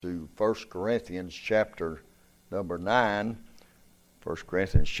to 1 Corinthians chapter number 9. 1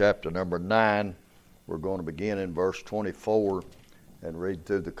 Corinthians chapter number 9. We're going to begin in verse 24 and read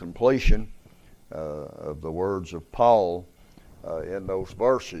through the completion of the words of Paul in those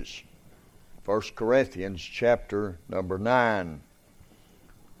verses. 1 Corinthians chapter number 9.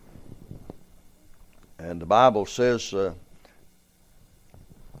 And the Bible says,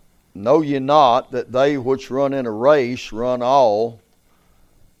 Know ye not that they which run in a race run all,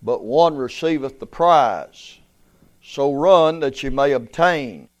 but one receiveth the prize? So run that ye may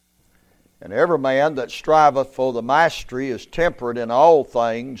obtain. And every man that striveth for the mastery is temperate in all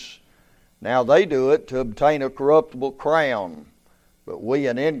things. Now they do it to obtain a corruptible crown, but we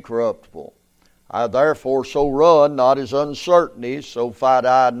an incorruptible. I therefore so run, not as uncertainty, so fight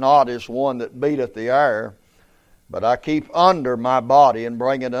I not as one that beateth the air, but I keep under my body and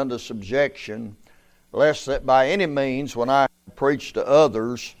bring it unto subjection, lest that by any means, when I preach to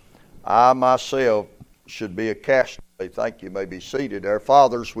others, I myself should be a castaway. Thank you. You may be seated. Our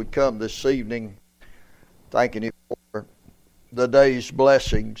fathers, we come this evening thanking you for the day's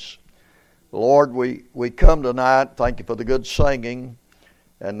blessings. Lord, we come tonight. Thank you for the good singing.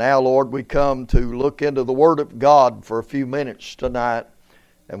 And now, Lord, we come to look into the Word of God for a few minutes tonight.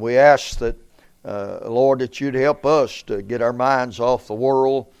 And we ask that, Lord, that you'd help us to get our minds off the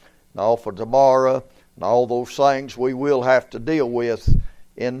world and off of tomorrow and all those things we will have to deal with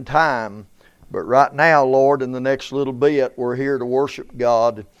in time. But right now, Lord, in the next little bit, we're here to worship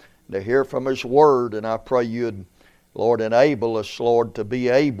God, to hear from His Word. And I pray you'd, Lord, enable us, Lord, to be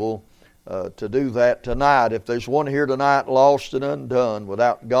able to do that tonight. If there's one here tonight lost and undone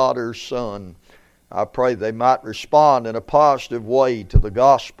without God or His Son, I pray they might respond in a positive way to the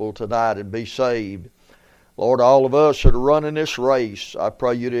gospel tonight and be saved. Lord, all of us that are running this race, I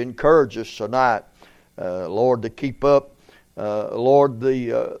pray you to encourage us tonight, Lord, to keep up, Lord,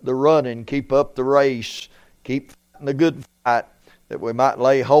 the running, keep up the race, keep fighting the good fight, that we might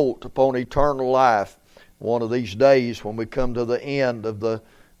lay hold upon eternal life one of these days when we come to the end of the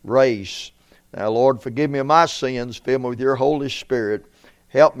race. Now, Lord, forgive me of my sins, fill me with your Holy Spirit.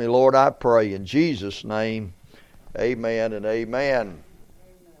 Help me, Lord, I pray. In Jesus' name, amen and amen.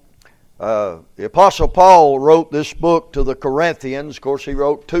 The Apostle Paul wrote this book to the Corinthians. Of course, he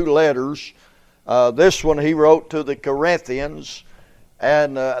wrote two letters. This one he wrote to the Corinthians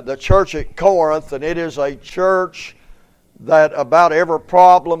and the church at Corinth. And it is a church that about every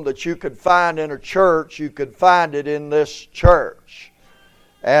problem that you could find in a church, you could find it in this church.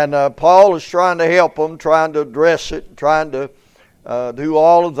 And Paul is trying to help them, trying to address it, trying to do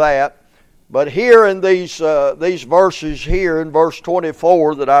all of that. But here in these verses here in verse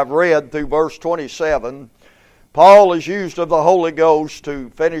 24 that I've read through verse 27, Paul is used of the Holy Ghost to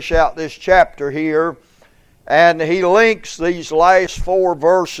finish out this chapter here, and he links these last four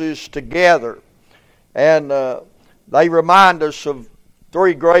verses together. And they remind us of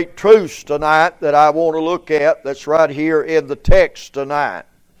three great truths tonight that I want to look at that's right here in the text tonight.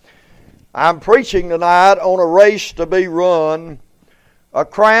 I'm preaching tonight on a race to be run, a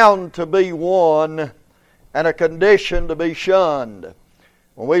crown to be won, and a condition to be shunned.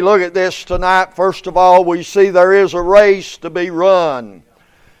 When we look at this tonight, first of all, we see there is a race to be run.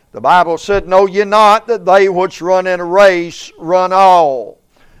 The Bible said, Know ye not that they which run in a race run all.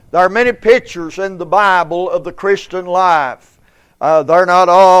 There are many pictures in the Bible of the Christian life. They're not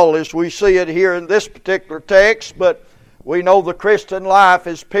all as we see it here in this particular text, but we know the Christian life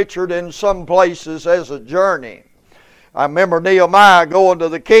is pictured in some places as a journey. I remember Nehemiah going to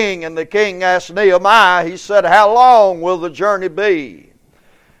the king, and the king asked Nehemiah, he said, How long will the journey be?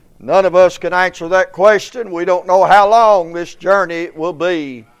 None of us can answer that question. We don't know how long this journey will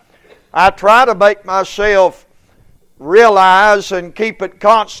be. I try to make myself realize and keep it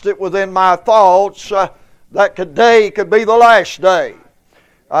constant within my thoughts that today could be the last day.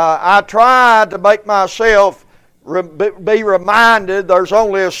 I try to make myself be reminded there's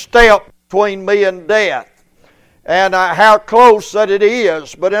only a step between me and death, and how close that it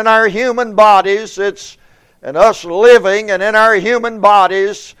is. But in our human bodies, and us living, and in our human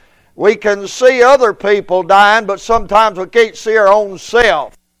bodies, we can see other people dying, but sometimes we can't see our own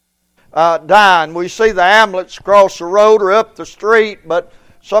self dying. We see the ambulance across the road or up the street, but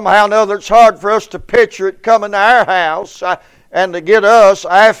somehow or another it's hard for us to picture it coming to our house and to get us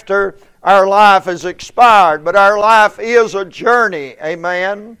after our life has expired. But our life is a journey,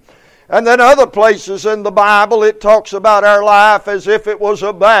 amen. And then other places in the Bible it talks about our life as if it was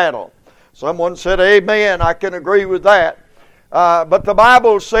a battle. Someone said amen. I can agree with that. But the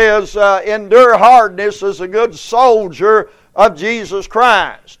Bible says endure hardness as a good soldier of Jesus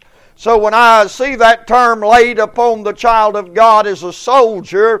Christ. So when I see that term laid upon the child of God as a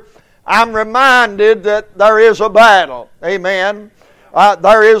soldier, I'm reminded that there is a battle. Amen.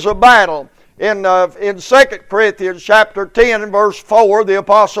 There is a battle. In 2 Corinthians chapter 10 and verse 4, the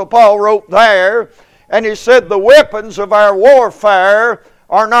Apostle Paul wrote there, and he said, the weapons of our warfare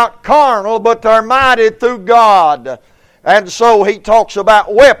are not carnal, but they're mighty through God. And so he talks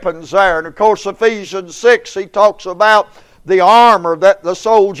about weapons there. And of course Ephesians 6, he talks about the armor that the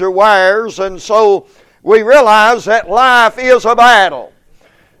soldier wears. And so we realize that life is a battle.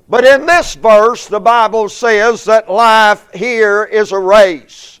 But in this verse, the Bible says that life here is a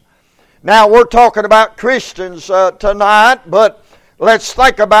race. Now we're talking about Christians tonight, but let's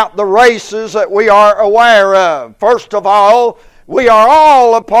think about the races that we are aware of. First of all, we are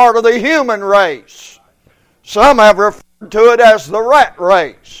all a part of the human race. Some have referred to it as the rat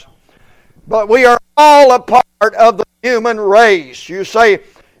race. But we are all a part of the human race. You say,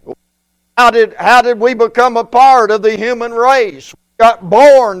 how did we become a part of the human race? We got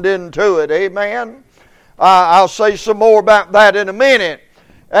born into it, amen? I'll say some more about that in a minute.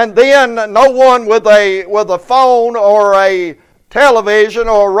 And then no one with a phone or a television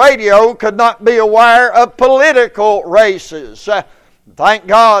or radio could not be aware of political races. Thank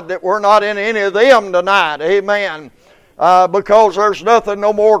God that we're not in any of them tonight, amen. Because there's nothing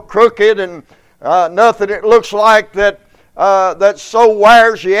no more crooked and nothing that looks like that so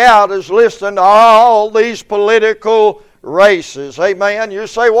wears you out as listening to all these political races. Amen. You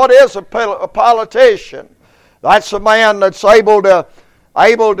say, what is a politician? That's a man that's able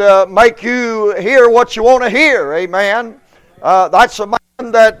to make you hear what you want to hear. Amen. That's a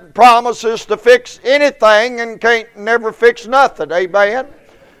man that promises to fix anything and can't never fix nothing. Amen.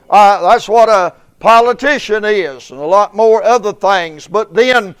 That's what a politician is, and a lot more other things. But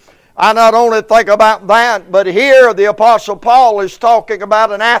then I not only think about that, but here the Apostle Paul is talking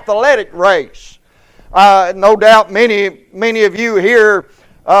about an athletic race. No doubt many of you here,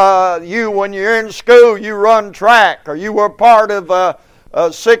 when you're in school, you run track, or you were part of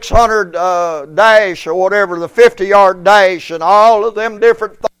a 600 dash or whatever, the 50-yard dash, and all of them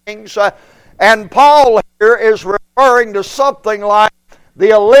different things. And Paul here is referring to something like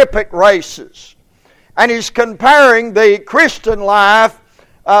the Olympic races. And he's comparing the Christian life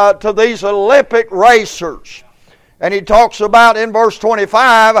to these Olympic racers. And he talks about in verse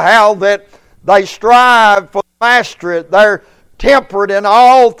 25 how that they strive for the mastery. They're temperate in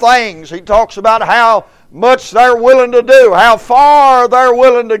all things. He talks about how much they're willing to do, how far they're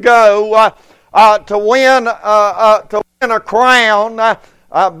willing to go to win a crown.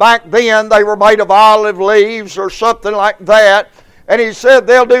 Back then they were made of olive leaves or something like that. And he said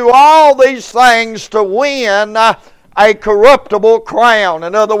they'll do all these things to win a corruptible crown.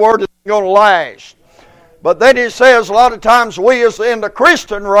 In other words, it's going to last. But then he says a lot of times we as in the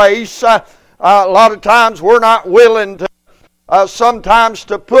Christian race, a lot of times we're not willing to sometimes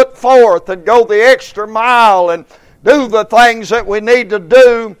to put forth and go the extra mile and do the things that we need to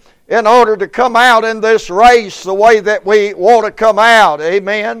do in order to come out in this race the way that we want to come out.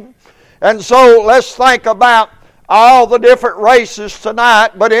 Amen. And so let's think about all the different races tonight,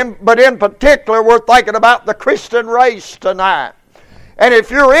 but in particular we're thinking about the Christian race tonight. And if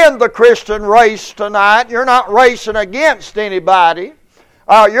you're in the Christian race tonight, you're not racing against anybody.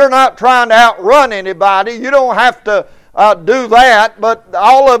 You're not trying to outrun anybody. You don't have to do that, but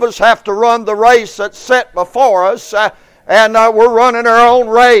all of us have to run the race that's set before us, and we're running our own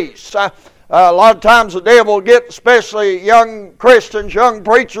race. A lot of times the devil will get, especially young Christians, young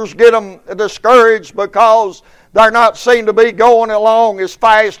preachers, get them discouraged because they're not seen to be going along as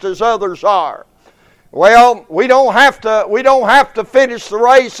fast as others are. Well, we don't have to finish the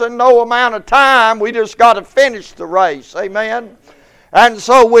race in no amount of time. We just got to finish the race. Amen. And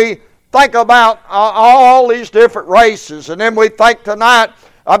so we think about all these different races, and then we think tonight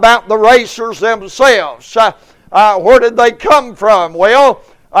about the racers themselves. Where did they come from? Well,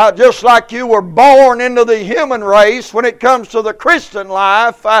 just like you were born into the human race, when it comes to the Christian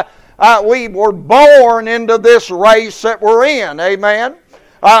life, we were born into this race that we're in. Amen.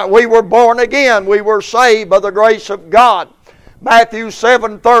 We were born again. We were saved by the grace of God. Matthew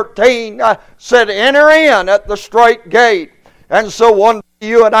 7:13 said, "Enter in at the strait gate." And so one day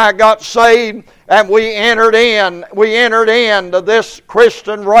you and I got saved, and we entered in. We entered into this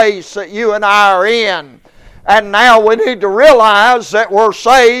Christian race that you and I are in. And now we need to realize that we're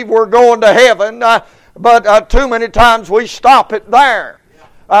saved, we're going to heaven, but too many times we stop it there.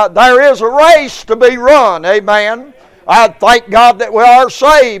 There is a race to be run, amen. I thank God that we are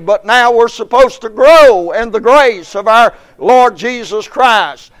saved, but now we're supposed to grow in the grace of our Lord Jesus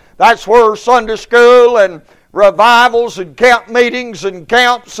Christ. That's where Sunday school and revivals and camp meetings and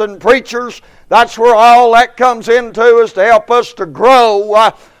camps and preachers. That's where all that comes into, is to help us to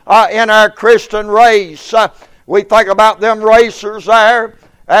grow in our Christian race. We think about them racers there,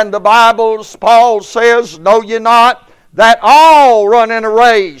 and the Bible, Paul says, know ye not that all run in a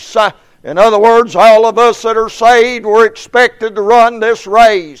race. In other words, all of us that are saved, we're expected to run this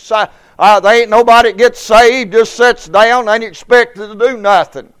race. They ain't nobody gets saved, just sits down, ain't expected to do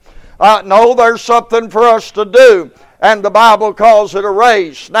nothing. No, there's something for us to do, and the Bible calls it a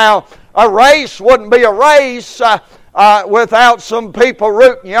race. Now, a race wouldn't be a race without some people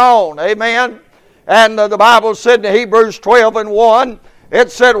rooting you on. Amen? And the Bible said in Hebrews 12:1,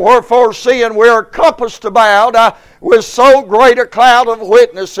 it said, wherefore, seeing we are compassed about with so great a cloud of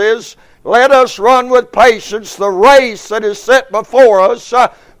witnesses, let us run with patience the race that is set before us,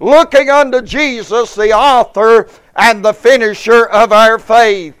 looking unto Jesus, the author and the finisher of our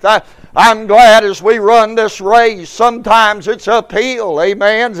faith. I'm glad as we run this race, sometimes it's uphill.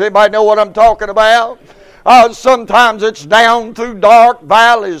 Amen. Does anybody know what I'm talking about? Sometimes it's down through dark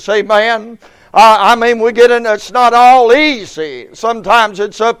valleys. Amen. We get in, it's not all easy. Sometimes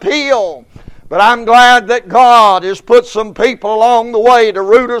it's uphill. But I'm glad that God has put some people along the way to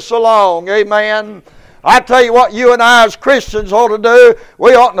root us along. Amen. I tell you what you and I as Christians ought to do.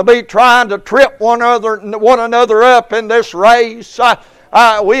 We ought to be trying to trip one another up in this race.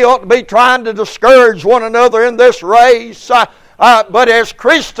 We ought to be trying to discourage one another in this race. But as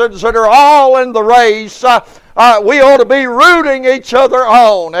Christians that are all in the race, we ought to be rooting each other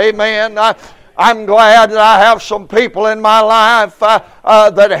on. Amen. I'm glad that I have some people in my life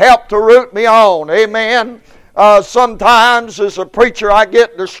that help to root me on. Amen. Sometimes as a preacher I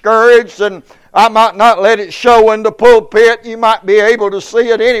get discouraged, and I might not let it show in the pulpit. You might be able to see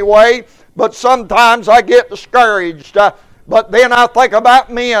it anyway. But sometimes I get discouraged. But then I think about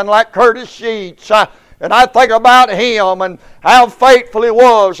men like Curtis Sheets. And I think about him and how faithful he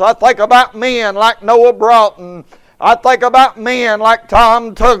was. I think about men like Noah Broughton. I think about men like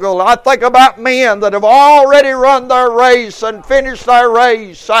Tom Tuggle. I think about men that have already run their race and finished their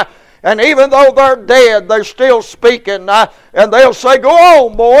race. And even though they're dead, they're still speaking. And they'll say, go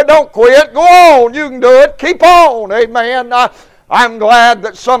on, boy, don't quit. Go on, you can do it. Keep on. Amen. I'm glad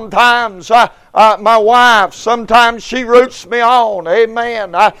that sometimes my wife, sometimes she roots me on.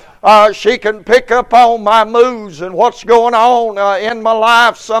 Amen. She can pick up on my moods and what's going on in my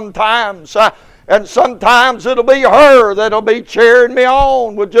life sometimes. And sometimes it'll be her that'll be cheering me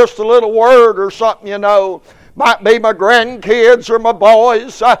on with just a little word or something, you know. Might be my grandkids or my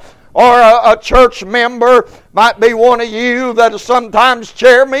boys or a church member. Might be one of you that'll sometimes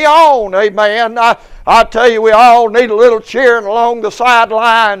cheer me on. Amen. I tell you, we all need a little cheering along the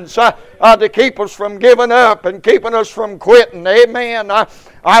sidelines to keep us from giving up and keeping us from quitting. Amen.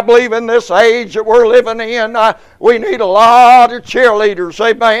 I believe in this age that we're living in, we need a lot of cheerleaders.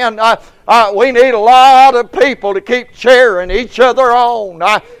 Amen. We need a lot of people to keep cheering each other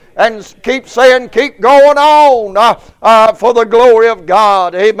on and keep saying, keep going on for the glory of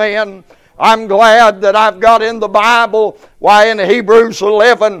God. Amen. I'm glad that I've got in the Bible, why in Hebrews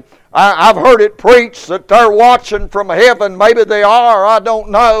 11, I've heard it preached that they're watching from heaven. Maybe they are, I don't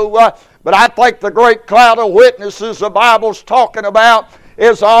know. But I think the great cloud of witnesses the Bible's talking about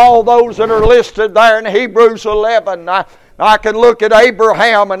is all those that are listed there in Hebrews 11. I can look at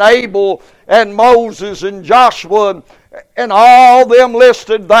Abraham and Abel and Moses and Joshua and all them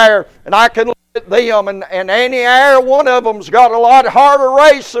listed there. And I can look at them and any one of them's got a lot harder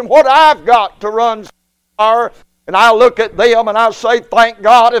race than what I've got to run so far. And I look at them and I say, thank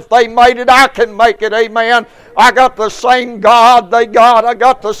God if they made it, I can make it. Amen. I got the same God they got. I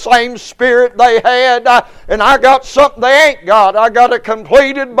got the same Spirit they had. And I got something they ain't got. I got a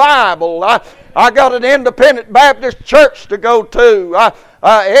completed Bible. I got an independent Baptist church to go to.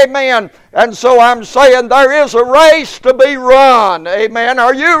 Amen. And so I'm saying there is a race to be run. Amen.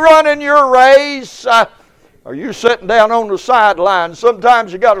 Are you running your race? Are you sitting down on the sideline?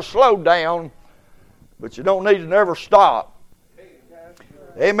 Sometimes you got to slow down, but you don't need to never stop.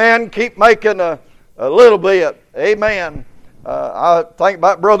 Amen. Keep making a little bit. Amen. I think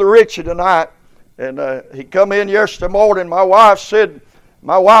about Brother Richie tonight, and he come in yesterday morning. My wife said,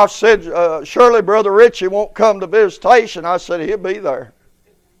 surely Brother Richie won't come to visitation. I said, he'll be there.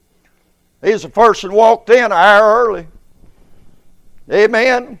 He's the first that walked in an hour early.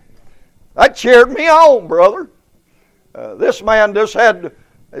 Amen. That cheered me on, brother. This man just had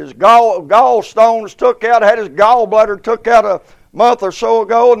his gallstones took out, had his gallbladder took out a month or so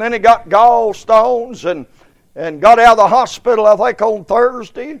ago, and then he got gallstones and got out of the hospital, I think, on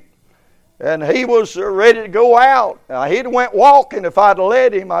Thursday. And he was ready to go out. He'd went walking if I'd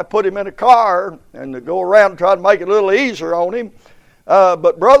let him. I put him in a car and to go around and try to make it a little easier on him.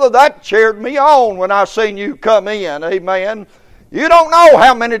 But brother, that cheered me on when I seen you come in. Amen. You don't know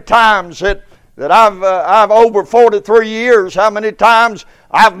how many times that I've over 43 years, how many times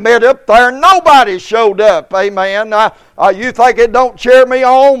I've met up there and nobody showed up. Amen. You think it don't cheer me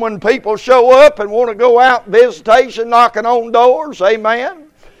on when people show up and want to go out visitation, knocking on doors? Amen.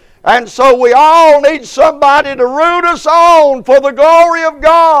 And so we all need somebody to root us on for the glory of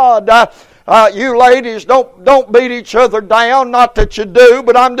God. You ladies, don't beat each other down. Not that you do,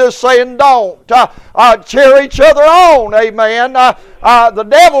 but I'm just saying don't. Cheer each other on. Amen. The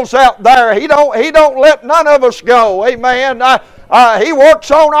devil's out there. He don't let none of us go. Amen. He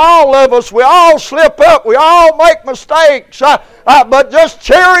works on all of us. We all slip up. We all make mistakes. But just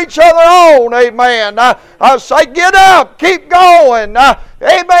cheer each other on. Amen. Say, get up. Keep going.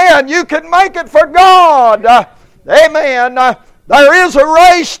 Amen. You can make it for God. Amen. There is a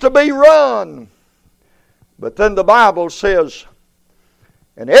race to be run. But then the Bible says,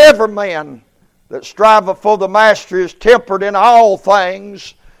 and every man that striveth for the master is tempered in all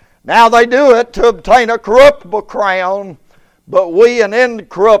things. Now they do it to obtain a corruptible crown, but we an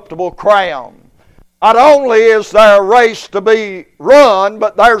incorruptible crown. Not only is there a race to be run,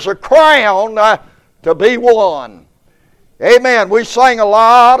 but there's a crown to be won. Amen. We sing a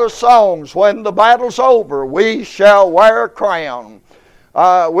lot of songs. When the battle's over, we shall wear a crown.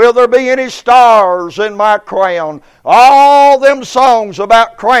 Will there be any stars in my crown? All them songs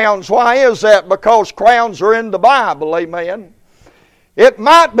about crowns. Why is that? Because crowns are in the Bible. Amen. It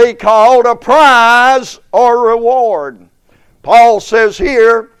might be called a prize or reward. Paul says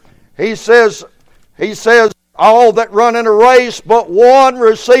here, he says, all that run in a race, but one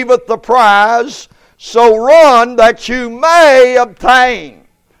receiveth the prize. So run that you may obtain.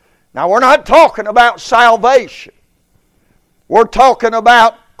 Now we're not talking about salvation. We're talking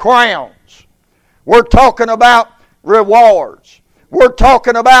about crowns. We're talking about rewards. We're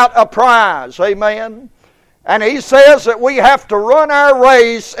talking about a prize. Amen. And he says that we have to run our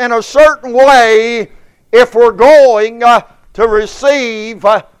race in a certain way if we're going to receive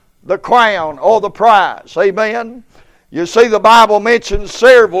the crown or the prize. Amen. You see, the Bible mentions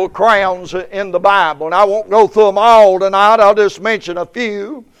several crowns in the Bible, and I won't go through them all tonight. I'll just mention a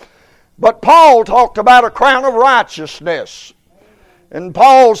few. But Paul talked about a crown of righteousness. And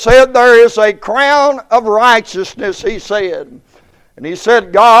Paul said there is a crown of righteousness, he said. And he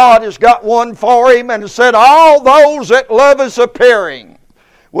said God has got one for him, and he said all those that love his appearing.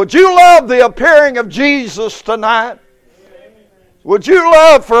 Would you love the appearing of Jesus tonight? Would you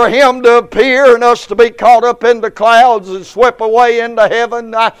love for Him to appear and us to be caught up in the clouds and swept away into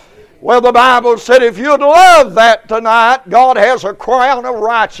heaven? Well, the Bible said if you'd love that tonight, God has a crown of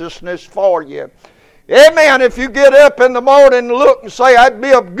righteousness for you. Amen. If you get up in the morning and look and say, that'd be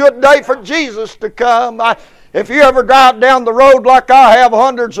a good day for Jesus to come. If you ever drive down the road like I have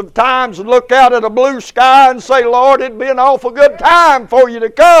hundreds of times and look out at a blue sky and say, Lord, it'd be an awful good time for you to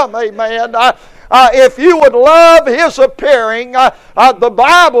come. Amen. If you would love His appearing, the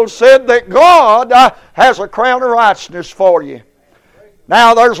Bible said that God has a crown of righteousness for you.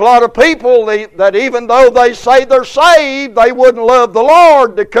 Now, there's a lot of people that even though they say they're saved, they wouldn't love the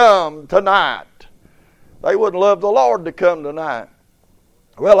Lord to come tonight. They wouldn't love the Lord to come tonight.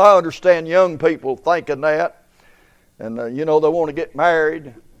 Well, I understand young people thinking that. And, they want to get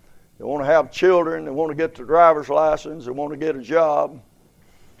married. They want to have children. They want to get their driver's license. They want to get a job.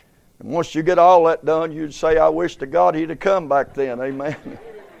 And once you get all that done, you'd say, I wish to God He'd have come back then. Amen.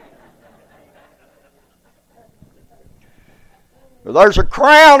 There's a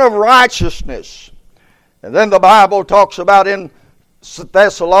crown of righteousness. And then the Bible talks about in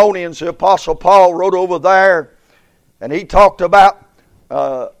Thessalonians, the Apostle Paul wrote over there, and he talked about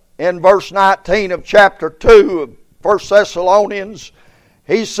in verse 19 of chapter 2 of 1 Thessalonians,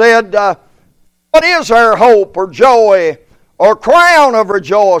 he said, what is our hope or joy or crown of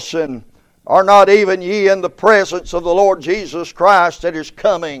rejoicing? Are not even ye in the presence of the Lord Jesus Christ at His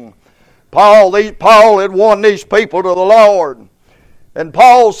coming? Paul had won these people to the Lord. And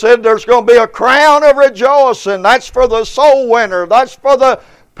Paul said there's going to be a crown of rejoicing. That's for the soul winner. That's for the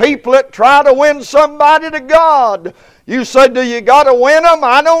people that try to win somebody to God. You said, do you got to win them?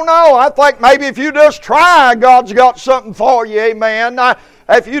 I don't know. I think maybe if you just try, God's got something for you. Amen.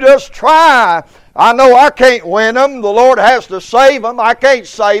 If you just try. I know I can't win them. The Lord has to save them. I can't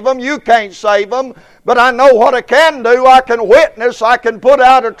save them. You can't save them. But I know what I can do. I can witness. I can put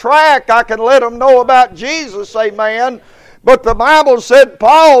out a tract. I can let them know about Jesus. Amen. But the Bible said,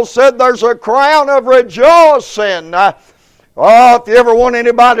 Paul said there's a crown of rejoicing. Oh, if you ever want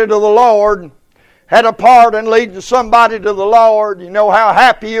anybody to the Lord, had a part in leading somebody to the Lord, you know how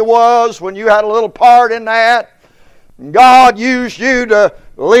happy you was when you had a little part in that. And God used you to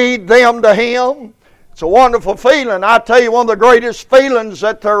lead them to Him. It's a wonderful feeling. I tell you, one of the greatest feelings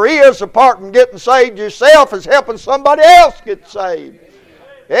that there is, apart from getting saved yourself, is helping somebody else get saved.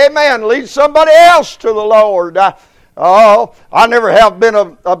 Amen. Lead somebody else to the Lord. I never have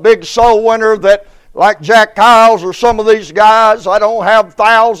been a big soul winner that like Jack Kyles or some of these guys. I don't have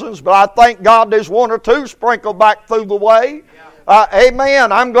thousands, but I thank God there's one or two sprinkled back through the way. Amen.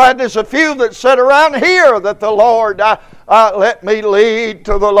 I'm glad there's a few that sit around here that the Lord let me lead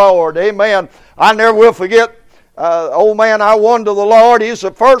to the Lord. Amen. I never will forget old man I won to the Lord. He's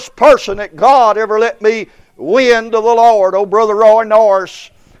the first person that God ever let me win to the Lord, old Brother Roy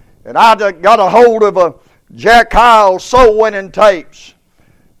Norris. And I got a hold of a Jack Kyles soul winning tapes.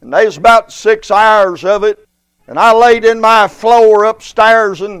 And there's about 6 hours of it. And I laid in my floor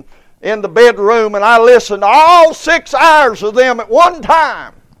upstairs in the bedroom, and I listened to all 6 hours of them at one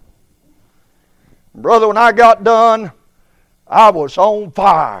time. Brother, when I got done, I was on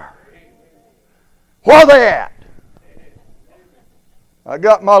fire. Where they at? I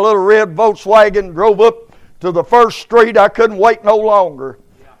got my little red Volkswagen, drove up to the first street. I couldn't wait no longer.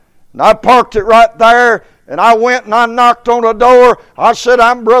 And I parked it right there, and I went and I knocked on the door. I said,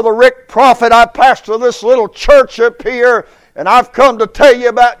 I'm Brother Rick Prophet. I pastor this little church up here, and I've come to tell you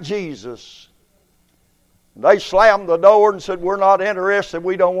about Jesus. And they slammed the door and said, we're not interested.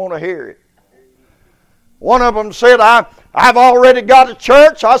 We don't want to hear it. One of them said, I've already got a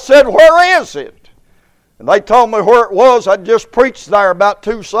church. I said, where is it? And they told me where it was. I just preached there about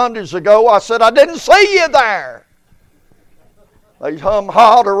 2 Sundays ago. I said, I didn't see you there. They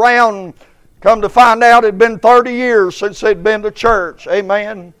hum-hawed around. Come to find out it had been 30 years since they'd been to church.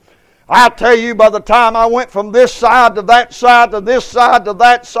 Amen. I tell you, by the time I went from this side to that side to this side to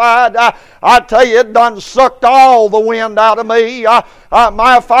that side, I tell you, it done sucked all the wind out of me.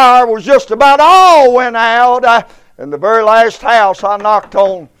 My fire was just about all went out. In the very last house I knocked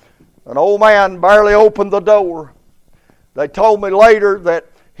on, an old man barely opened the door. They told me later that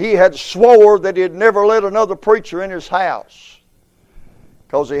he had swore that he'd never let another preacher in his house,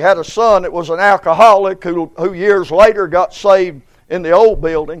 because he had a son that was an alcoholic who years later got saved in the old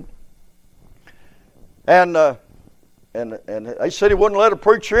building. And they said he wouldn't let a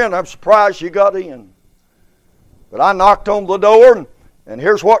preacher in. I'm surprised you got in. But I knocked on the door, and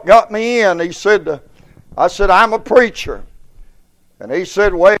here's what got me in. I said, I'm a preacher. And he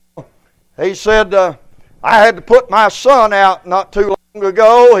said, I had to put my son out not too long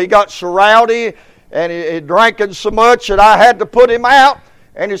ago. He got so rowdy, and he drank so much that I had to put him out.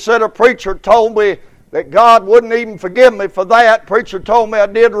 And he said, a preacher told me that God wouldn't even forgive me for that. Preacher told me I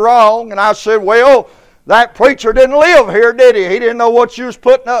did wrong. And I said, well, that preacher didn't live here, did he? He didn't know what you was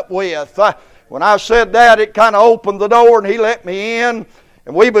putting up with. When I said that, it kind of opened the door, and he let me in.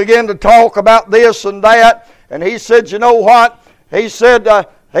 And we began to talk about this and that. And he said, you know what? He said,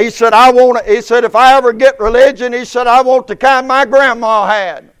 if I ever get religion, he said, I want the kind my grandma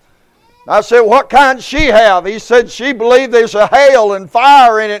had. I said, what kind did she have? He said, she believed there's a hell and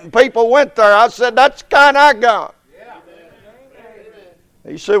fire in it and people went there. I said, that's the kind I got.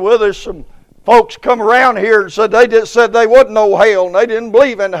 He said, well, there's some folks come around here and said they wasn't no hell and they didn't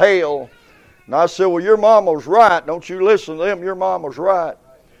believe in hell. And I said, well, your mama was right. Don't you listen to them. Your mama was right.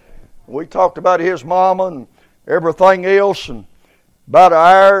 We talked about his mama and everything else, and about an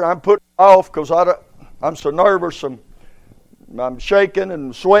hour, I'm putting off because I'm so nervous. I'm shaking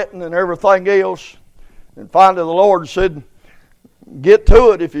and sweating and everything else. And finally the Lord said, get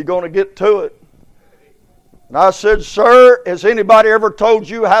to it if you're going to get to it. And I said, sir, has anybody ever told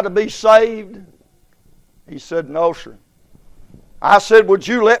you how to be saved? He said, no, sir. I said, would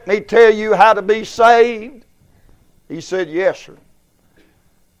you let me tell you how to be saved? He said, yes, sir.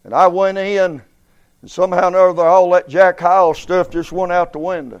 And I went in, and somehow or another all that Jack Kyles stuff just went out the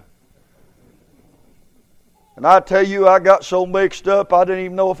window. And I tell you, I got so mixed up, I didn't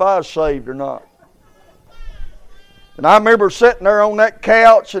even know if I was saved or not. And I remember sitting there on that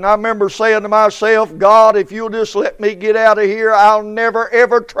couch, and I remember saying to myself, God, if you'll just let me get out of here, I'll never,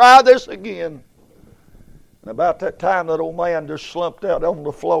 ever try this again. And about that time, that old man just slumped out on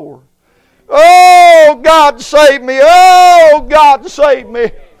the floor. Oh, God save me! Oh, God save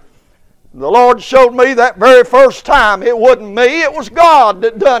me! And the Lord showed me that very first time it wasn't me, it was God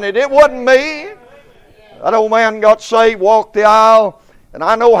that done it. It wasn't me. That old man got saved, walked the aisle, and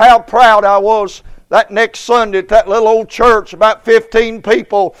I know how proud I was that next Sunday at that little old church, about 15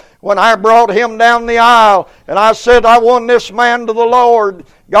 people, when I brought him down the aisle and I said, I won this man to the Lord.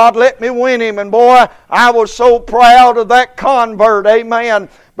 God let me win him. And boy, I was so proud of that convert. Amen.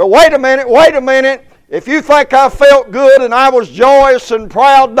 But wait a minute. If you think I felt good and I was joyous and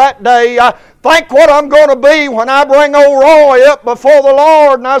proud that day, think what I'm going to be when I bring old Roy up before the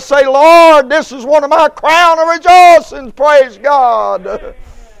Lord and I say, Lord, this is one of my crown of rejoicings. Praise God.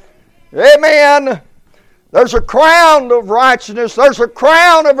 Amen. There's a crown of righteousness. There's a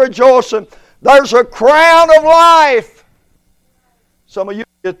crown of rejoicing. There's a crown of life. Some of you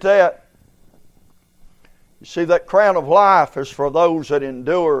get that. You see, that crown of life is for those that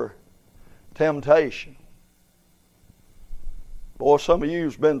endure temptation. Boy, some of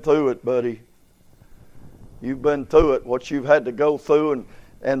you's been through it, buddy. You've been through it, what you've had to go through,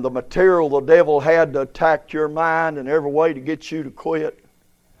 and the material the devil had to attack your mind in every way to get you to quit.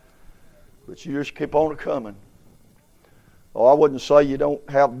 But you just keep on coming. Oh, I wouldn't say you don't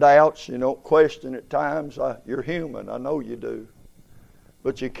have doubts, you don't question at times. You're human, I know you do.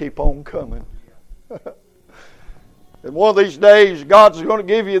 But you keep on coming. And one of these days, God's going to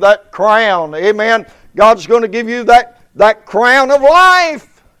give you that crown. Amen. God's going to give you that crown of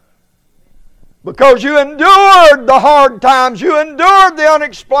life. Because you endured the hard times. You endured the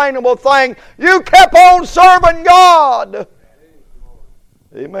unexplainable thing. You kept on serving God.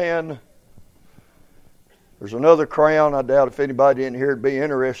 Amen. There's another crown. I doubt if anybody in here would be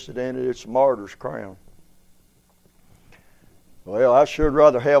interested in it. It's a martyr's crown. Well, I sure would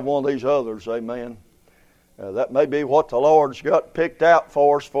rather have one of these others. Amen. That may be what the Lord's got picked out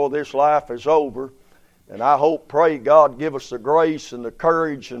for us for this life is over. And I hope, pray God give us the grace and the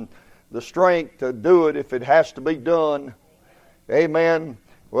courage and the strength to do it if it has to be done. Amen.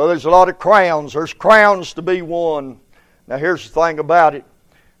 Well, there's a lot of crowns. There's crowns to be won. Now, here's the thing about it.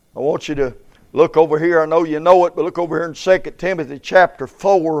 I want you to look over here. I know you know it, but look over here in 2 Timothy chapter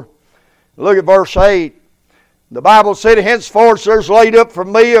 4. Look at verse 8. The Bible said, henceforth there's laid up for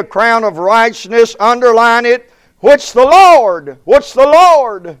me a crown of righteousness, underline it, which the Lord. What's the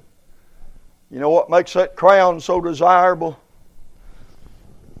Lord? You know what makes that crown so desirable?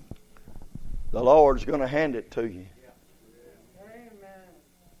 The Lord's going to hand it to you.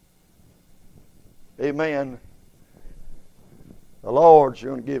 Amen. The Lord's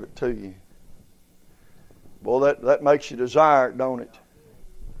going to give it to you. Boy, that makes you desire it, don't it?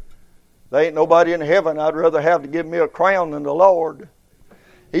 There ain't nobody in heaven I'd rather have to give me a crown than the Lord.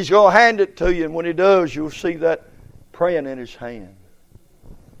 He's going to hand it to you, and when He does, you'll see that praying in His hand.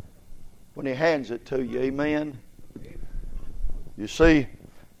 When He hands it to you, amen? You see,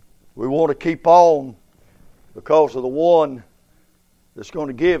 we want to keep on because of the one that's going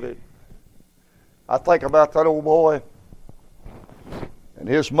to give it. I think about that old boy and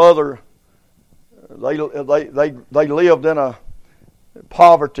his mother. They lived in a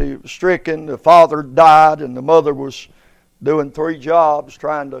poverty stricken. The father died and the mother was doing 3 jobs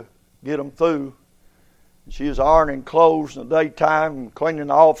trying to get them through. She was ironing clothes in the daytime and cleaning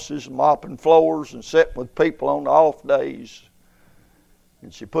the offices and mopping floors and sitting with people on the off days.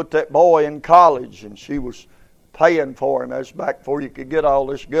 And she put that boy in college and she was paying for him. That's back before you could get all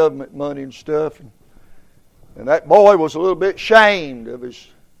this government money and stuff. And that boy was a little bit ashamed of his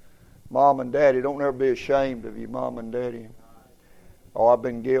mom and daddy. Don't ever be ashamed of your mom and daddy. Oh, I've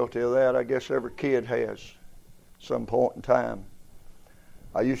been guilty of that. I guess every kid has some point in time.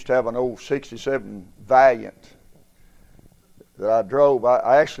 I used to have an old 67 Valiant that I drove.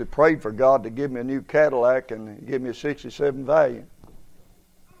 I actually prayed for God to give me a new Cadillac and give me a 67 Valiant.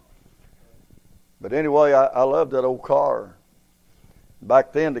 But anyway, I loved that old car.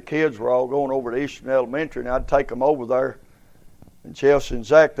 Back then, the kids were all going over to Eastern Elementary, and I'd take them over there. And Chelsea and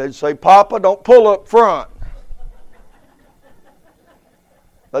Zach, they'd say, Papa, don't pull up front.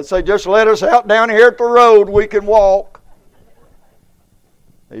 They'd say, just let us out down here at the road. We can walk.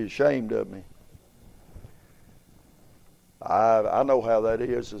 He's ashamed of me. I know how that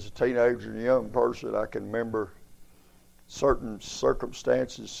is as a teenager and a young person. I can remember certain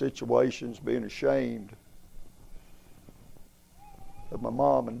circumstances, situations, being ashamed of my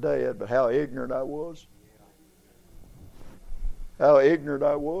mom and dad, but how ignorant I was. How ignorant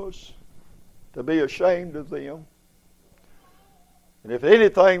I was to be ashamed of them. And if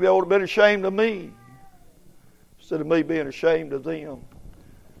anything, they would have been ashamed of me instead of me being ashamed of them.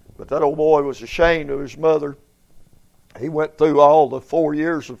 But that old boy was ashamed of his mother. He went through all the 4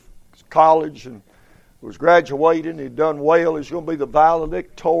 years of college and was graduating. He'd done well. He's going to be the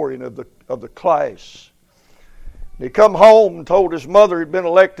valedictorian of the class. And he come home and told his mother he'd been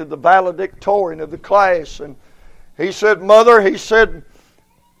elected the valedictorian of the class. And he said, Mother, he said,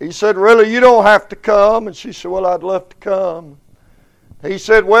 He said, really, you don't have to come. And she said, well, I'd love to come. He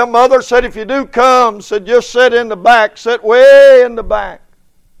said, well, Mother, said, if you do come, said, just sit in the back, sit way in the back.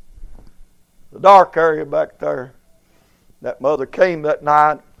 The dark area back there. That mother came that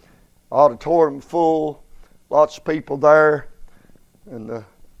night, auditorium full, lots of people there. And the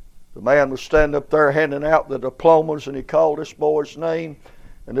man was standing up there handing out the diplomas, and he called this boy's name.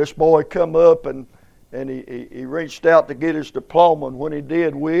 And this boy come up, and he reached out to get his diploma, and when he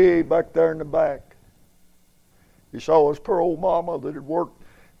did, way back there in the back, he saw his poor old mama that had worked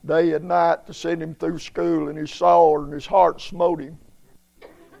day and night to send him through school, and he saw her, and his heart smote him.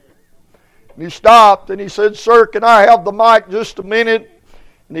 And he stopped, and he said, sir, can I have the mic just a minute?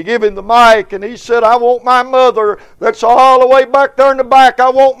 And he gave him the mic, and he said, I want my mother that's all the way back there in the back, I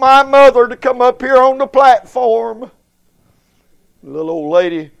want my mother to come up here on the platform. The little old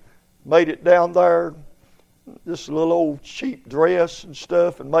lady made it down there, this little old cheap dress and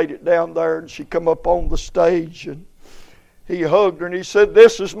stuff, and made it down there, and she come up on the stage, and he hugged her, and he said,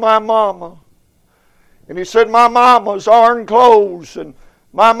 this is my mama. And he said, my mama's iron clothes, and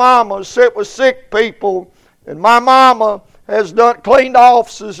my mama sit with sick people, and my mama has cleaned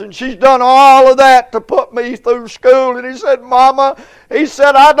offices, and she's done all of that to put me through school. And he said, Mama, he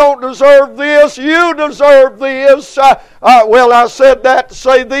said, I don't deserve this. You deserve this. Well, I said that to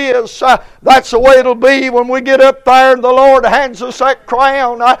say this. That's the way it'll be when we get up there and the Lord hands us that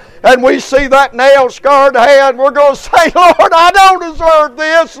crown, and we see that nail-scarred hand. We're going to say, Lord, I don't deserve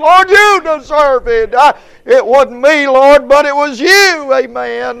this. Lord, you deserve it. It wasn't me, Lord, but it was you.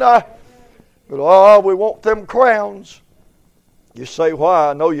 Amen. But we want them crowns. You say, why?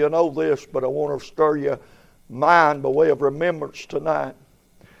 I know you know this, but I want to stir your mind by way of remembrance tonight.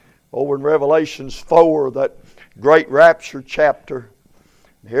 Over in Revelations 4, that great rapture chapter,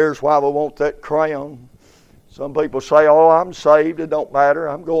 here's why we want that crown. Some people say, oh, I'm saved, it don't matter,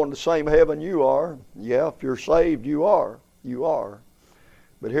 I'm going to the same heaven you are. Yeah, if you're saved, you are. You are.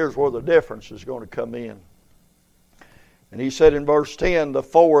 But here's where the difference is going to come in. And he said in verse 10, the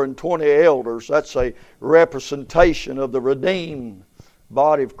 4 and 20 elders, that's a representation of the redeemed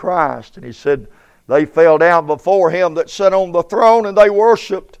body of Christ. And he said, they fell down before him that sat on the throne, and they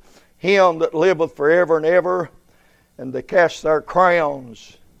worshipped him that liveth forever and ever. And they cast their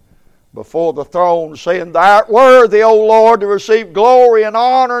crowns before the throne, saying, Thou art worthy, O Lord, to receive glory and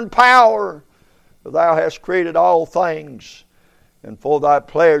honor and power. For thou hast created all things, and for thy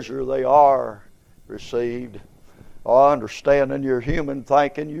pleasure they are received. Oh, I understand in your human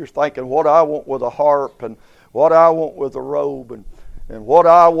thinking, you're thinking what I want with a harp, and what I want with a robe, and what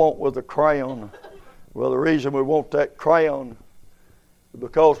I want with a crown. Well, the reason we want that crown is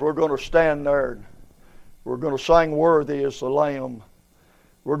because we're going to stand there. We're going to sing Worthy is the Lamb.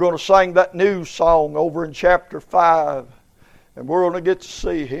 We're going to sing that new song over in chapter 5, and we're going to get to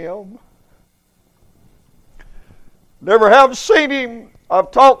see Him. Never have seen Him. I've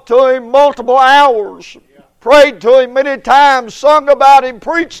talked to Him multiple hours. Prayed to Him many times, sung about Him,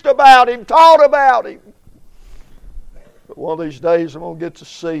 preached about Him, taught about Him. But one of these days I'm going to get to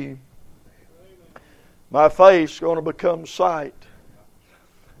see Him. My face is going to become sight.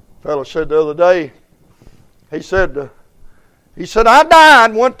 A fellow said the other day, he said, I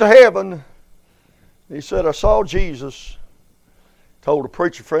died and went to heaven. He said, I saw Jesus. Told a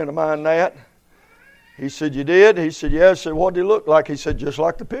preacher friend of mine that. He said, you did? He said, yes. I said, what did he look like? He said, just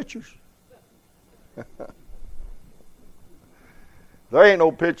like the pictures. There ain't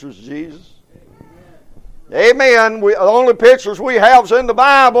no pictures of Jesus. Amen. The only pictures we have is in the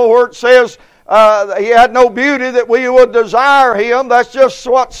Bible where it says He had no beauty that we would desire Him. That's just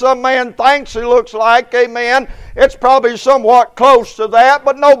what some man thinks He looks like. Amen. It's probably somewhat close to that,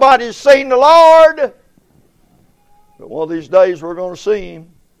 but nobody's seen the Lord. But one of these days we're going to see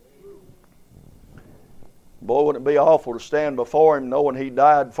Him. Boy, wouldn't it be awful to stand before Him knowing He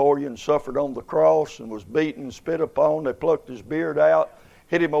died for you and suffered on the cross and was beaten and spit upon. They plucked His beard out,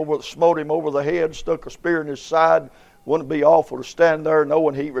 smote Him over the head, stuck a spear in His side. Wouldn't it be awful to stand there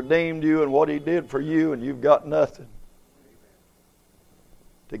knowing He redeemed you and what He did for you, and you've got nothing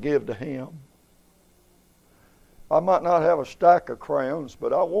to give to Him? I might not have a stack of crowns,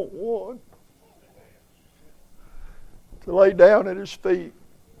 but I want one to lay down at His feet.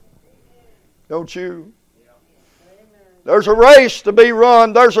 Don't you? There's a race to be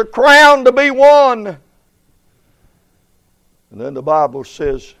run. There's a crown to be won. And then the Bible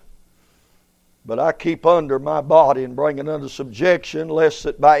says, but I keep under my body and bring it under subjection, lest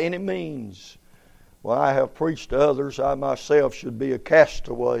that by any means, when I have preached to others, I myself should be a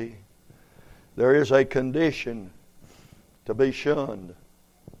castaway. There is a condition to be shunned.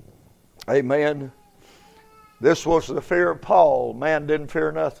 Amen. This was the fear of Paul. Man didn't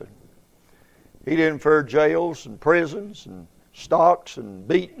fear nothing. He didn't fear jails and prisons and stocks and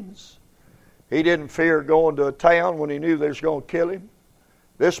beatings. He didn't fear going to a town when he knew they was going to kill him.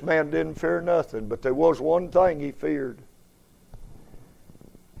 This man didn't fear nothing, but there was one thing he feared.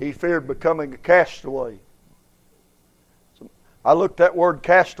 He feared becoming a castaway. I looked that word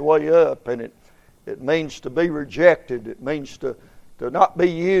castaway up, and it means to be rejected. It means to not be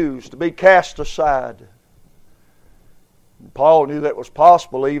used, to be cast aside. And Paul knew that was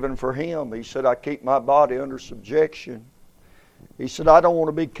possible even for him. He said, I keep my body under subjection. He said, I don't want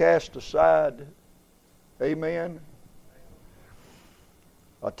to be cast aside. Amen.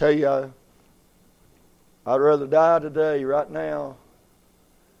 I tell you, I'd rather die today, right now,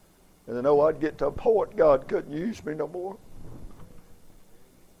 than to know I'd get to a point God couldn't use me no more.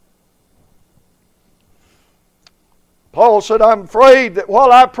 Paul said, I'm afraid that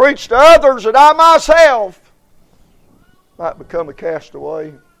while I preach to others, that I myself might become a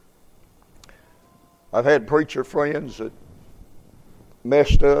castaway. I've had preacher friends that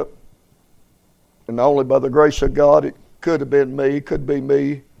messed up, and only by the grace of God it could have been me, could be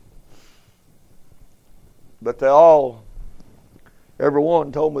me. But they all,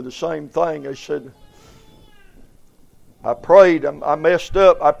 everyone told me the same thing. They said, I prayed, I messed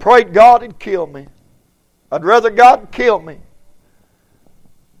up. I prayed God would kill me. I'd rather God kill me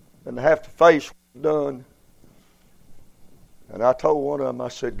than to have to face what I've done. And I told one of them, I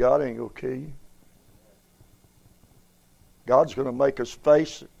said, God ain't going to kill you. God's going to make us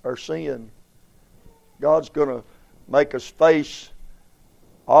face our sin. God's going to make us face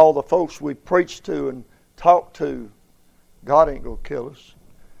all the folks we preach to and talk to. God ain't going to kill us.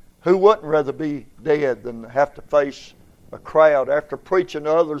 Who wouldn't rather be dead than have to face a crowd after preaching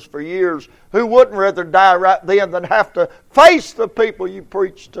to others for years? Who wouldn't rather die right then than have to face the people you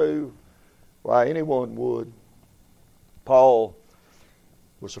preach to? Why, anyone would. Paul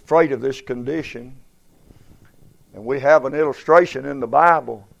was afraid of this condition. And we have an illustration in the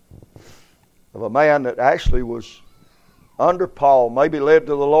Bible of a man that actually was under Paul, maybe led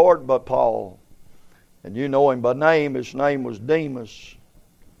to the Lord by Paul. And you know him by name. His name was Demas.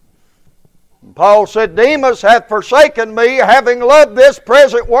 And Paul said, Demas hath forsaken me, having loved this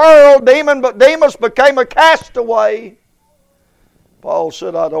present world. But Demas became a castaway. Paul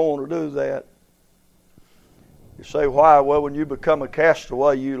said, I don't want to do that. You say, why? Well, when you become a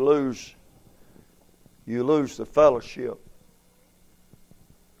castaway, you lose the fellowship.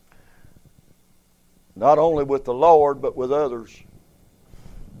 Not only with the Lord, but with others.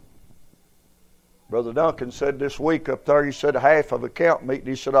 Brother Duncan said this week up there, he said half of a camp meeting,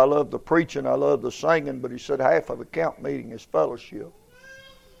 he said, I love the preaching, I love the singing, but he said half of a camp meeting is fellowship.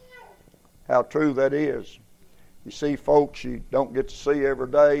 How true that is. You see folks you don't get to see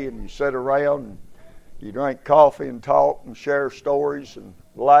every day, and you sit around and you drink coffee and talk and share stories and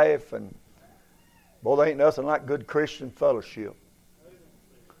laugh, and boy, there ain't nothing like good Christian fellowship.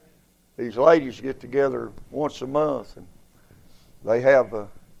 These ladies get together once a month, and they have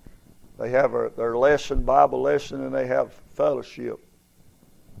their lesson, Bible lesson, and they have fellowship.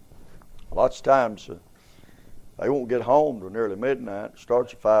 Lots of times they won't get home till nearly midnight. It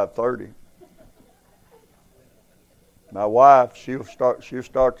starts at 5:30. My wife, she'll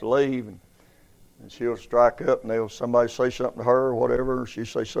start to leave, and she'll strike up, and somebody say something to her or whatever, and she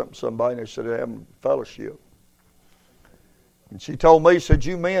say something to somebody, and they said they're having fellowship. And she told me, said,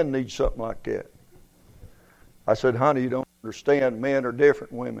 you men need something like that. I said, honey, you don't understand. Men are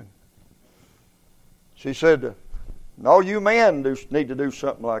different than women. She said, no, you men need to do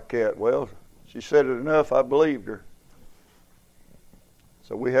something like that. Well, she said it enough, I believed her.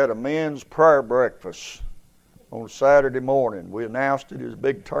 So we had a men's prayer breakfast on Saturday morning. We announced it. It was a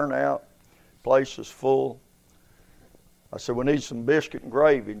big turnout. Place was full. I said, we need some biscuit and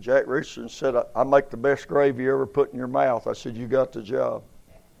gravy. And Jack Richardson said, I make the best gravy you ever put in your mouth. I said, you got the job.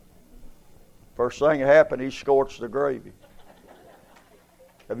 First thing that happened, he scorched the gravy.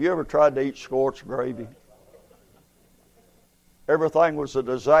 Have you ever tried to eat scorched gravy? Everything was a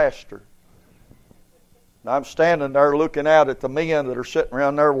disaster. And I'm standing there looking out at the men that are sitting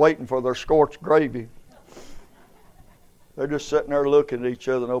around there waiting for their scorched gravy. They're just sitting there looking at each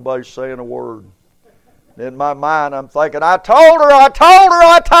other. Nobody's saying a word. And in my mind, I'm thinking, I told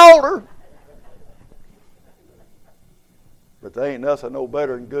her. But there ain't nothing no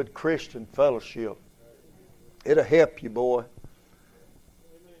better than good Christian fellowship. It'll help you, boy.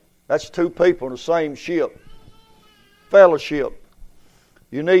 That's two people in the same ship. Fellowship.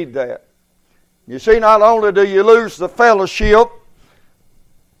 You need that. You see, not only do you lose the fellowship,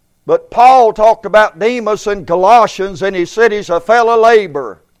 but Paul talked about Demas in Colossians, and he said he's a fellow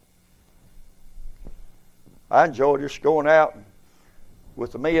laborer. I enjoy just going out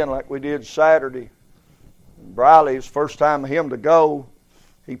with the men like we did Saturday. Briley, it was the first time for him to go.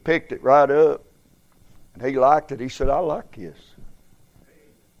 He picked it right up. And he liked it. He said, I like this.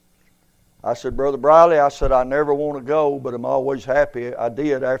 I said, Brother Briley, I said, I never want to go, but I'm always happy I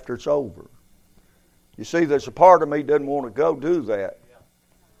did after it's over. You see, there's a part of me that doesn't want to go do that.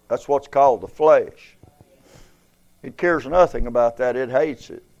 That's what's called the flesh. It cares nothing about that. It hates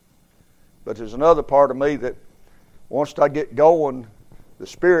it. But there's another part of me that once I get going, the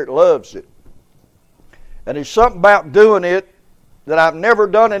Spirit loves it. And there's something about doing it that I've never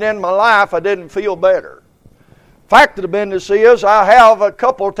done it in my life, I didn't feel better. Fact of the business is, I have a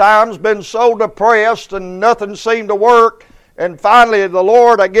couple of times been so depressed and nothing seemed to work. And finally, the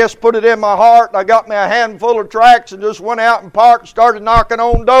Lord, I guess, put it in my heart, and I got me a handful of tracts and just went out and parked and started knocking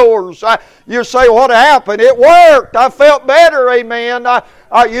on doors. You say, what happened? It worked. I felt better, amen.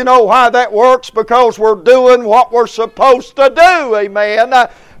 You know why that works? Because we're doing what we're supposed to do, amen.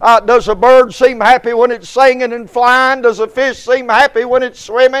 Does a bird seem happy when it's singing and flying? Does a fish seem happy when it's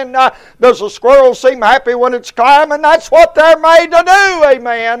swimming? Does a squirrel seem happy when it's climbing? That's what they're made to do,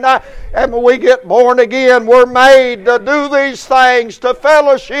 amen. And when we get born again, we're made to do these things, to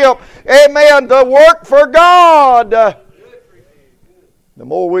fellowship, amen, to work for God. The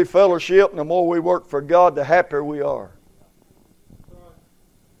more we fellowship and the more we work for God, the happier we are.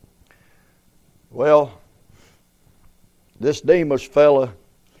 Well, this Demas fella,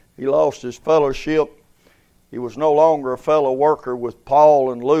 he lost his fellowship. He was no longer a fellow worker with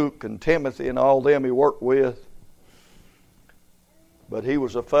Paul and Luke and Timothy and all them he worked with. But he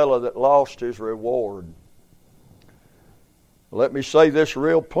was a fellow that lost his reward. Let me say this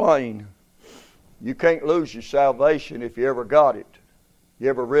real plain. You can't lose your salvation if you ever got it. You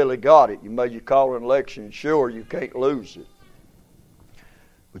ever really got it. You made your call and election. Sure, you can't lose it.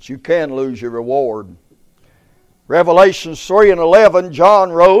 But you can lose your reward. Revelation 3:11,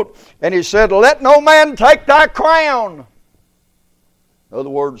 John wrote, and he said, let no man take thy crown. In other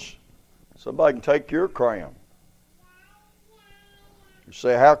words, somebody can take your crown. You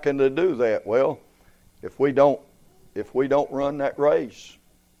say, how can they do that? Well, if we don't run that race,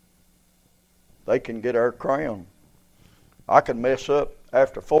 they can get our crown. I can mess up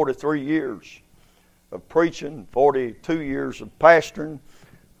after 43 years of preaching, 42 years of pastoring.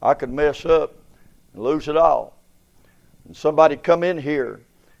 I could mess up and lose it all. And somebody come in here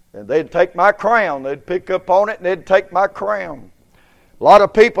and they'd take my crown. They'd pick up on it and they'd take my crown. A lot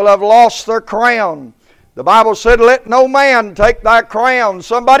of people have lost their crown. The Bible said, let no man take thy crown.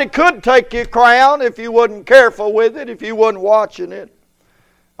 Somebody could take your crown if you wasn't careful with it, if you wasn't watching it.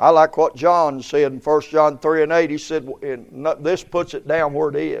 I like what John said in 1 John 3:8. He said, and this puts it down where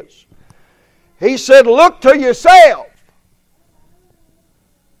it is. He said, look to yourself.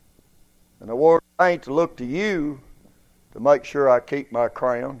 And the word ain't to look to you to make sure I keep my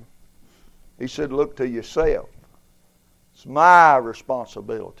crown. He said, look to yourself. It's my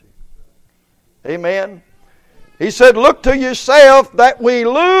responsibility. Amen. He said, look to yourself that we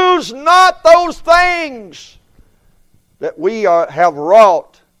lose not those things that we have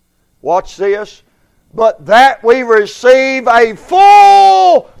wrought. Watch this. But that we receive a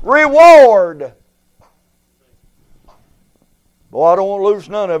full reward. Boy, I don't want to lose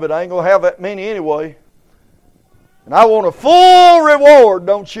none of it. I ain't going to have that many anyway. And I want a full reward,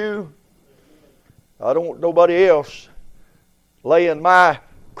 don't you? I don't want nobody else laying my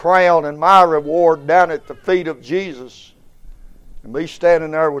crown and my reward down at the feet of Jesus. And me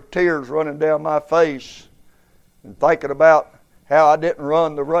standing there with tears running down my face and thinking about how I didn't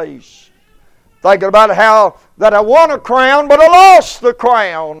run the race. Thinking about how that I won a crown, but I lost the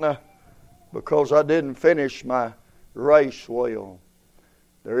crown because I didn't finish my race well.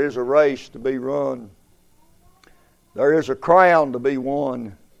 There is a race to be run. There is a crown to be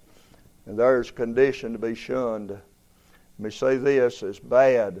won. And there is condition to be shunned. Let me say this, as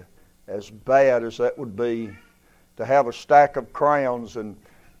bad as that would be, to have a stack of crowns and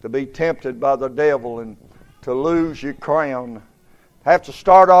to be tempted by the devil and to lose your crown, have to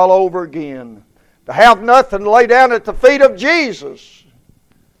start all over again, to have nothing to lay down at the feet of Jesus.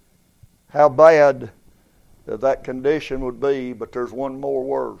 How bad that condition would be, but there's one more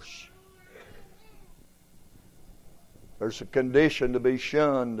worse. There's a condition to be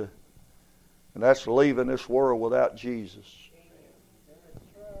shunned, and that's leaving this world without Jesus.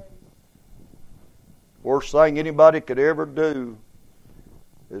 Worst thing anybody could ever do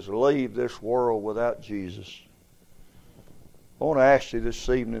is leave this world without Jesus. I want to ask you this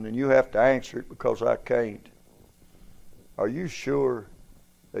evening, and you have to answer it because I can't. Are you sure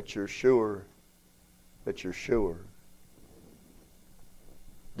that you're sure that you're sure?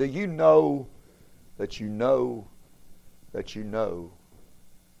 Do you know that you know that you know.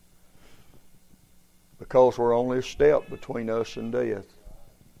 Because we're only a step between us and death.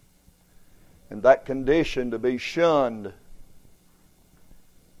 And that condition, to be shunned,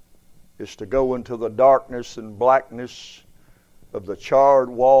 is to go into the darkness and blackness of the charred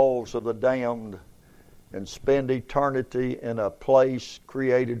walls of the damned and spend eternity in a place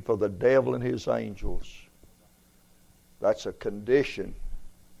created for the devil and his angels. That's a condition,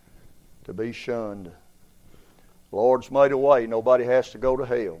 to be shunned. The Lord's made a way. Nobody has to go to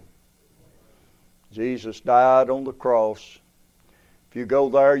hell. Jesus died on the cross. If you go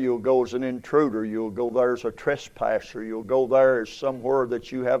there, you'll go as an intruder. You'll go there as a trespasser. You'll go there as somewhere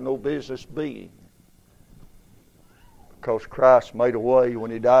that you have no business being. Because Christ made a way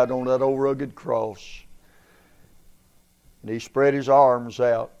when He died on that old rugged cross. And He spread His arms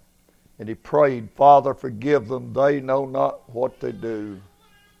out and He prayed, Father, forgive them. They know not what they do.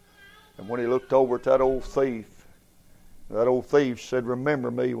 And when He looked over at that old thief said, remember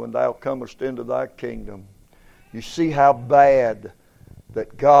me when thou comest into thy kingdom. You see how bad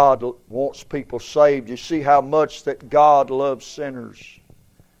that God wants people saved. You see how much that God loves sinners.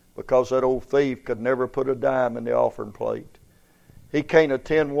 Because that old thief could never put a dime in the offering plate. He can't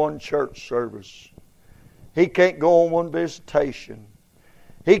attend one church service. He can't go on one visitation.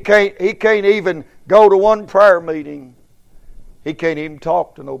 He can't even go to one prayer meeting. He can't even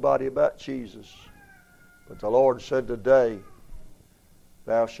talk to nobody about Jesus. But the Lord said today,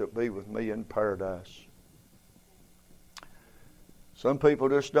 thou shalt be with me in paradise. Some people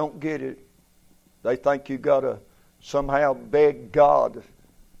just don't get it. They think you got to somehow beg God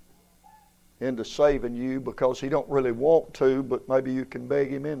into saving you because He don't really want to, but maybe you can beg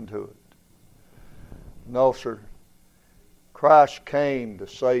Him into it. No, sir. Christ came to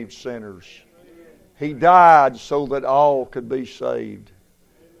save sinners. He died so that all could be saved.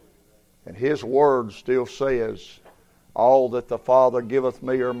 And His Word still says, all that the Father giveth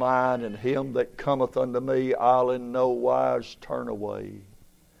me are mine, and him that cometh unto me I'll in no wise turn away.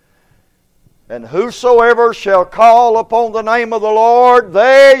 And whosoever shall call upon the name of the Lord,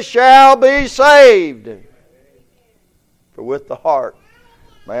 they shall be saved. For with the heart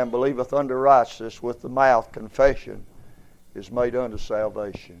man believeth unto righteousness, with the mouth confession is made unto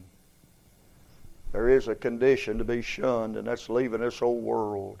salvation. There is a condition to be shunned, and that's leaving this old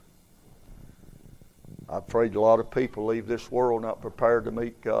world. I'm afraid a lot of people leave this world not prepared to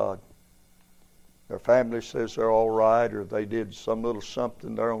meet God. Their family says they're all right, or they did some little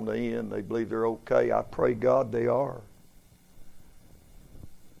something there on the end. They believe they're okay. I pray God they are.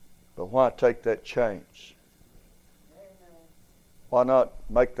 But why take that chance? Why not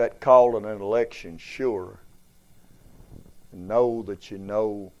make that call in an election sure? And know that you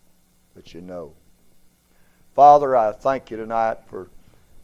know that you know. Father, I thank you tonight for